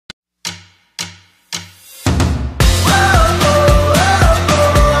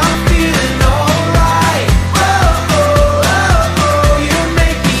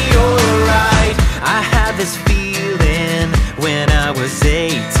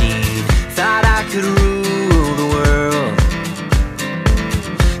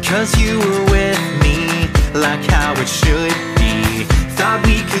'cause you were with me, like how it should be. Thought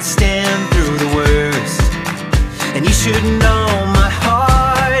we could stand through the worst, and you should know my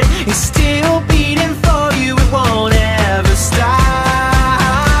heart is still beating for you. It won't ever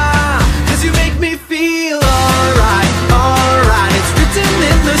stop, 'cause you make me feel alright, alright. It's written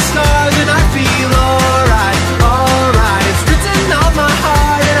in the stars and I feel alright, alright. It's written on my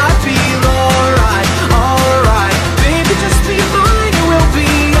heart and I feel alright, alright. Baby, just be mine and we'll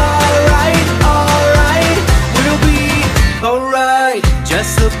be alright, alright. We'll be alright.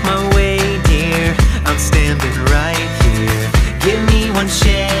 Just look my way, dear, I'm standing right here. Give me one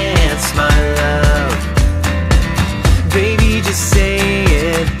chance, my love. Baby, just say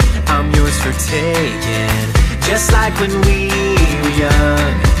it, I'm yours for taking. Just like when we were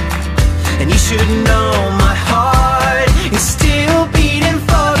young. And you should know my heart is still beating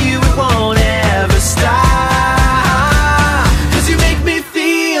for you. It won't ever stop, 'cause you make me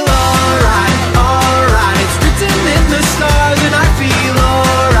feel alright, alright. It's written in the stars and I feel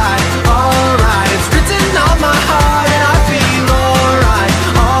alright, alright. It's written on my heart and I feel alright,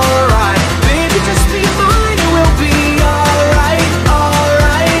 alright. Baby, just be mine and we'll be alright,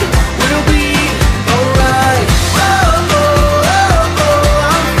 alright. We'll be alright. Oh, oh, oh, oh,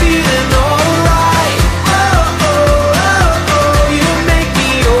 I'm feeling alright. Oh, oh, oh, oh, you make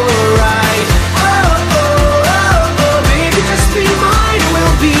me alright. Oh, oh, oh, oh, baby, just be mine and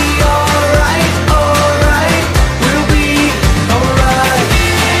we'll be alright, alright. We'll be alright.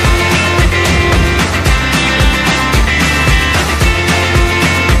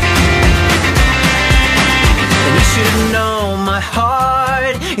 And you should know my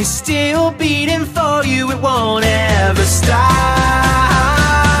heart is still beating for you. It won't ever stop.